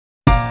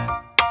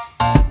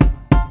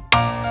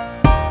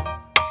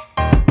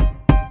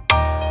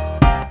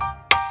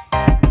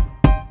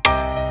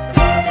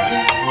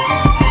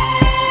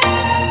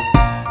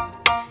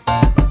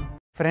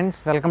Friends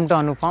welcome to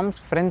Anu forms.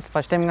 Friends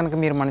first time కనుక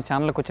మీరు మన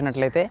ఛానల్కి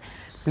వచ్చినట్లయితే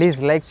ప్లీజ్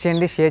లైక్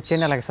చేయండి, షేర్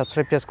చేయండి, అలాగే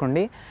సబ్స్క్రైబ్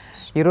చేసుకోండి.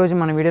 ఈరోజు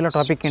మన వీడియోలో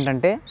టాపిక్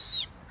ఏంటంటే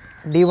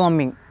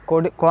డీవార్మింగ్.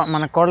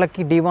 మన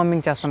కోళ్ళకి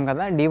డీవార్మింగ్ చేస్తాం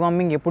కదా,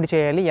 డీవార్మింగ్ ఎప్పుడు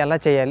చేయాలి, ఎలా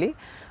చేయాలి,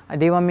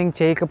 డీవార్మింగ్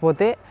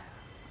చేయకపోతే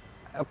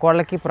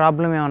కోళ్ళకి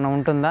ప్రాబ్లం ఏమైనా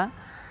ఉంటుందా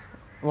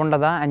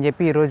ఉండదా అని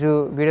చెప్పి ఈరోజు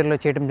వీడియోలో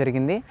చేయడం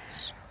జరిగింది.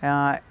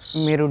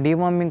 మీరు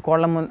డీవార్మింగ్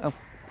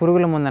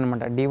పురుగుల ముందు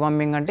అనమాట.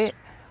 డీవార్మింగ్ అంటే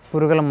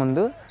పురుగుల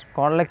ముందు.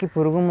 కోళ్ళకి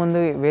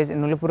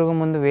నులి పురుగు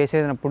మందు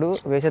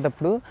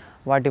వేసేటప్పుడు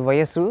వాటి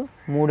వయసు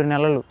 3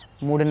 నెలలు.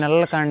 3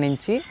 నెలల కాడి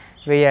నుంచి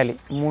వేయాలి.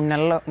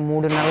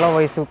 3 నెలల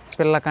వయసు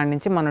పిల్ల కాడి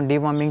నుంచి మనం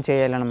డీవార్మింగ్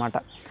చేయాలన్నమాట.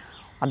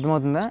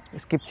 అర్థమవుతుందా?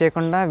 స్కిప్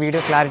చేయకుండా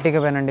వీడియో క్లారిటీగా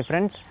వినండి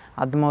ఫ్రెండ్స్,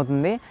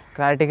 అర్థమవుతుంది.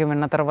 క్లారిటీగా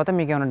విన్న తర్వాత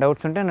మీకు ఏమైనా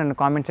డౌట్స్ ఉంటే నన్ను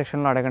కామెంట్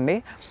సెక్షన్లో అడగండి.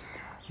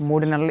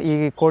 3 నెలలు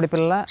ఈ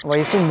కోడిపిల్ల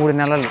వయసు 3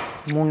 నెలలు.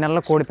 3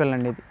 నెలల కోడిపిల్ల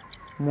అండి ఇది.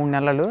 3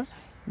 నెలలు.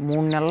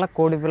 3 నెలల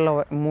కోడిపిల్ల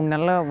 3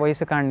 నెలల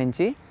వయసు కాడి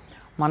నుంచి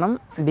మనం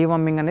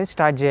డీవార్మింగ్ అనేది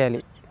స్టార్ట్ చేయాలి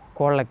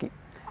కోళ్ళకి.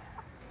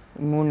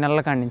 3 నెలల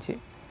కాడి నుంచి.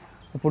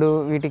 ఇప్పుడు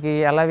వీటికి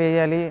ఎలా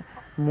వేయాలి?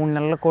 3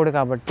 నెలల కోడి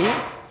కాబట్టి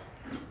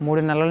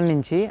 3 నెలల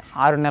నుంచి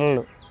 6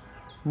 నెలలు,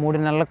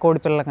 3 నెలల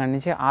కోడిపిల్ల కాడి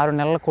నుంచి 6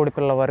 నెలల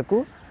కోడిపిల్ల వరకు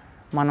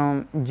మనం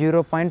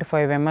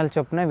 0.5 ml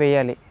చొప్పున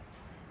వేయాలి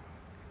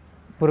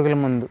పురుగుల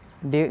ముందు.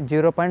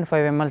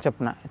 0.5 ml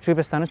చొప్పున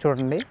చూపిస్తాను,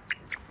 చూడండి.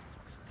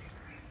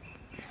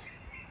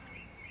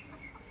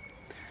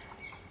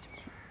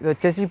 ఇది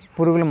వచ్చేసి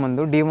పురుగుల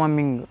మందు,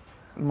 డీవార్మింగ్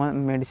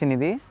మెడిసిన్.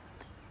 ఇది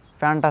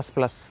ఫాంటాస్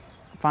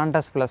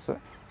ప్లస్.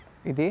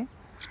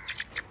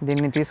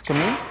 దీన్ని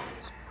తీసుకుని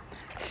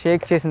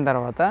షేక్ చేసిన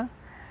తర్వాత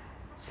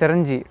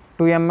సిరంజి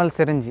 2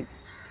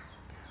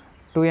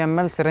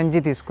 ml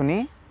సిరంజి తీసుకుని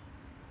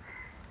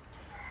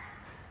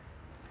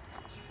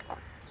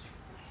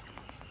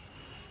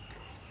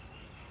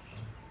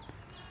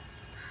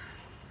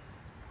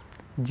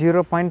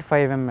జీరో పాయింట్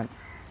ఫైవ్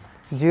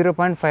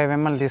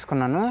ఎంఎల్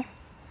తీసుకున్నాను.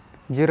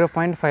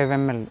 0.5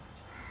 ml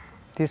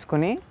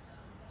తీసుకుని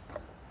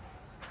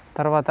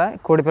తర్వాత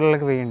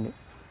కోడిపిల్లలకి వేయండి.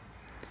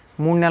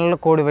 3 నెలల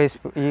కోడి వయసు,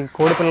 ఈ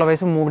కోడిపిల్ల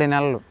వయసు 3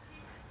 నెలలు.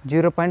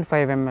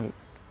 0.5 ml.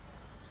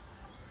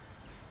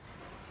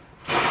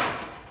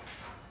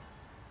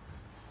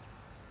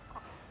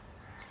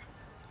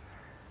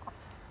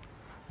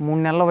 3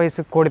 నెలల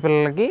వయసు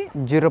కోడిపిల్లలకి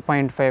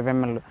 0.5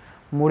 ml.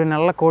 3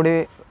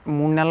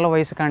 నెలల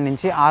వయసు కాడి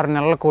నుంచి 6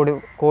 నెలల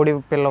కోడి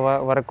పిల్ల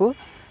వరకు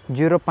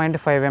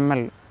 0.5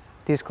 ml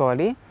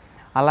తీసుకోవాలి.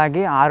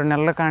 అలాగే 6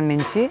 నెలల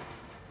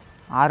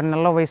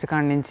వయసు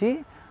కాడి నుంచి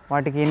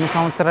వాటికి ఎన్ని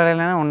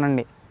సంవత్సరాలైనా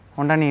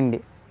ఉండనియండి.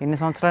 ఎన్ని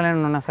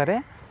సంవత్సరాలైనా ఉన్నా సరే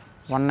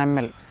 1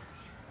 ml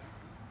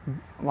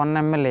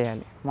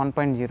వేయాలి.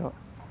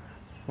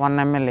 1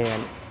 ml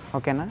వేయాలి.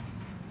 ఓకేనా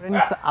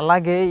ఫ్రెండ్స్?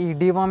 అలాగే ఈ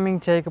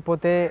డీవార్మింగ్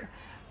చేయకపోతే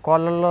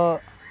కోళ్ళల్లో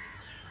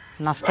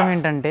నష్టం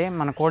ఏంటంటే,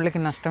 మన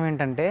కోళ్ళకి నష్టం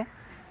ఏంటంటే,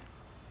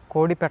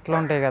 కోడి పెట్టలు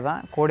ఉంటాయి కదా,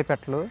 కోడి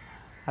పెట్టలు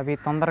అవి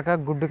తొందరగా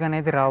గుడ్డుకు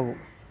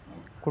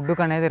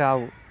అనేది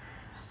రావు.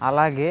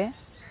 అలాగే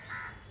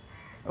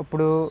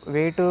ఇప్పుడు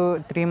వెయిట్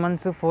 3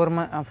 months 4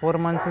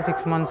 months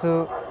 6 months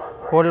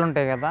కోళ్ళు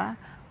ఉంటాయి కదా,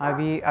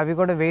 అవి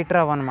కూడా వెయిట్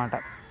రావు అనమాట.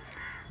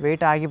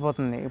 వెయిట్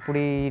ఆగిపోతుంది. ఇప్పుడు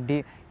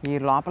ఈ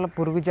లోపల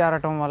పురుగు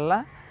చేరటం వల్ల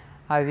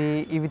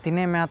ఇవి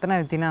తినే మేతను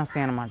అవి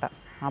తినేస్తాయి అనమాట.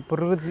 ఆ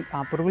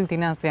పురుగులు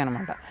తినేస్తాయి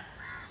అనమాట.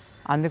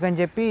 అందుకని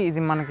చెప్పి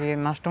ఇది మనకి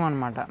నష్టం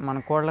అనమాట. మన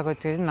కోళ్ళకి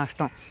వచ్చేసి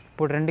నష్టం.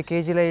 ఇప్పుడు 2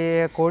 kgs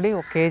అయ్యే కోడి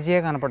 1 kg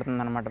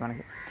కనపడుతుంది అనమాట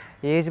మనకి.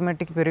 ఏజ్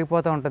మట్టికి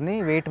పెరిగిపోతూ ఉంటుంది,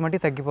 వెయిట్ మట్టి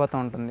తగ్గిపోతూ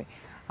ఉంటుంది.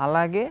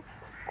 అలాగే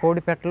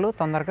కోడి పెట్టలు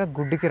తొందరగా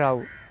గుడ్డుకి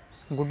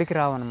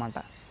రావు అనమాట.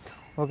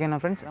 ఓకేనా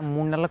ఫ్రెండ్స్?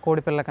 3 నెలల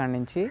కోడిపిల్ల కాడి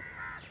నుంచి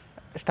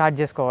స్టార్ట్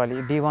చేసుకోవాలి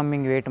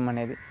డీవార్మింగ్ వేయటం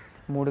అనేది.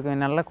 3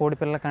 నెలల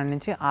కోడిపిల్ల కాడి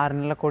నుంచి 6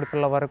 నెలల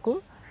కోడిపిల్ల వరకు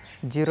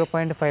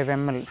 0.5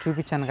 ml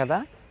చూపించాను కదా,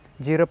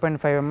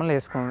 0.5 ml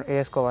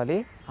వేసుకోవాలి.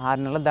 6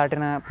 నెలలు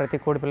దాటిన ప్రతి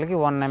కోడిపిల్లకి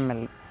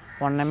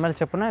 1 ml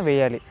చొప్పున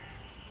వేయాలి.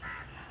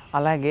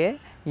 అలాగే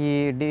ఈ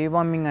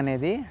డీవార్మింగ్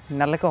అనేది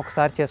నెలకి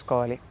ఒకసారి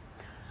చేసుకోవాలి.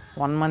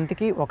 1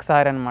 monthకి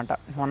ఒకసారి అనమాట.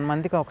 1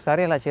 monthకి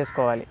ఒకసారి ఇలా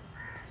చేసుకోవాలి.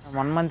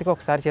 1 monthకి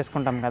ఒకసారి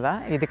చేసుకుంటాం కదా,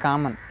 ఇది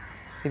కామన్.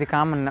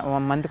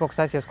 1 monthకి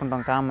ఒకసారి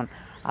చేసుకుంటాం, కామన్.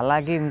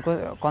 అలాగే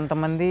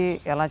కొంతమంది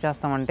ఎలా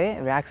చేస్తామంటే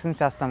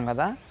వ్యాక్సిన్స్ వేస్తాం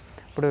కదా.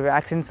 ఇప్పుడు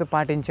వ్యాక్సిన్స్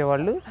పాటించే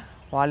వాళ్ళు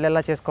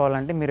ఎలా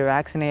చేసుకోవాలంటే, మీరు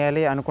వ్యాక్సిన్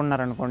వేయాలి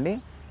అనుకున్నారనుకోండి,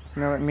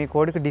 మీ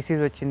కోడికి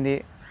డిసీజ్ వచ్చింది,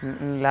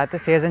 లేకపోతే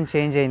సీజన్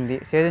చేంజ్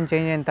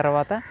అయిన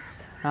తర్వాత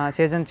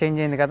సీజన్ చేంజ్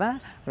అయింది కదా,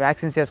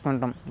 వ్యాక్సిన్స్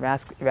వేసుకుంటాం.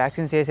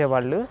 వ్యాక్సిన్స్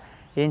వేసేవాళ్ళు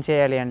ఏం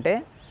చేయాలి అంటే,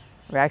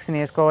 వ్యాక్సిన్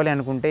వేసుకోవాలి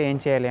అనుకుంటే ఏం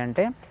చేయాలి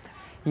అంటే,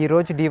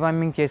 ఈరోజు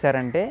డీవార్మింగ్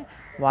చేశారంటే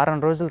వారం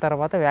రోజుల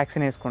తర్వాత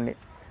వ్యాక్సిన్ వేసుకోండి.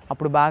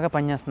 అప్పుడు బాగా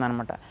పనిచేస్తుంది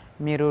అనమాట.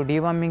 మీరు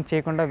డీవార్మింగ్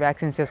చేయకుండా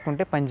వ్యాక్సిన్స్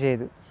వేసుకుంటే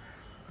పనిచేయదు.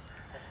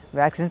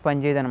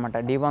 అనమాట.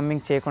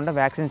 డీవార్మింగ్ చేయకుండా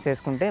వ్యాక్సిన్స్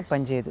వేసుకుంటే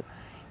పనిచేయదు.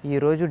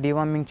 ఈరోజు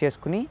డీవార్మింగ్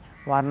చేసుకుని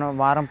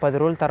వారం 10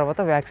 రోజుల తర్వాత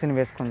వ్యాక్సిన్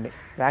వేసుకోండి.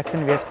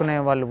 వ్యాక్సిన్ వేసుకునే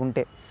వాళ్ళు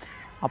ఉంటే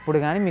అప్పుడు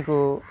కానీ మీకు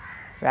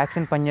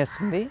వ్యాక్సిన్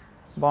పనిచేస్తుంది,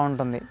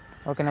 బాగుంటుంది.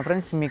 ఓకేనా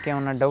ఫ్రెండ్స్? మీకు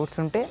ఏమైనా డౌట్స్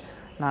ఉంటే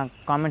నా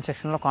కామెంట్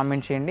సెక్షన్లో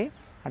కామెంట్ చేయండి.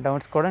 ఆ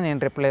డౌట్స్ కూడా నేను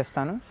రిప్లై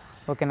ఇస్తాను.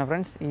 ఓకేనా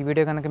ఫ్రెండ్స్, ఈ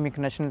వీడియో కనుక మీకు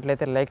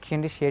నచ్చినట్లయితే లైక్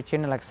చేయండి, షేర్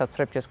చేయండి, అలాగే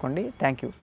సబ్స్క్రైబ్ చేసుకోండి. Thank you.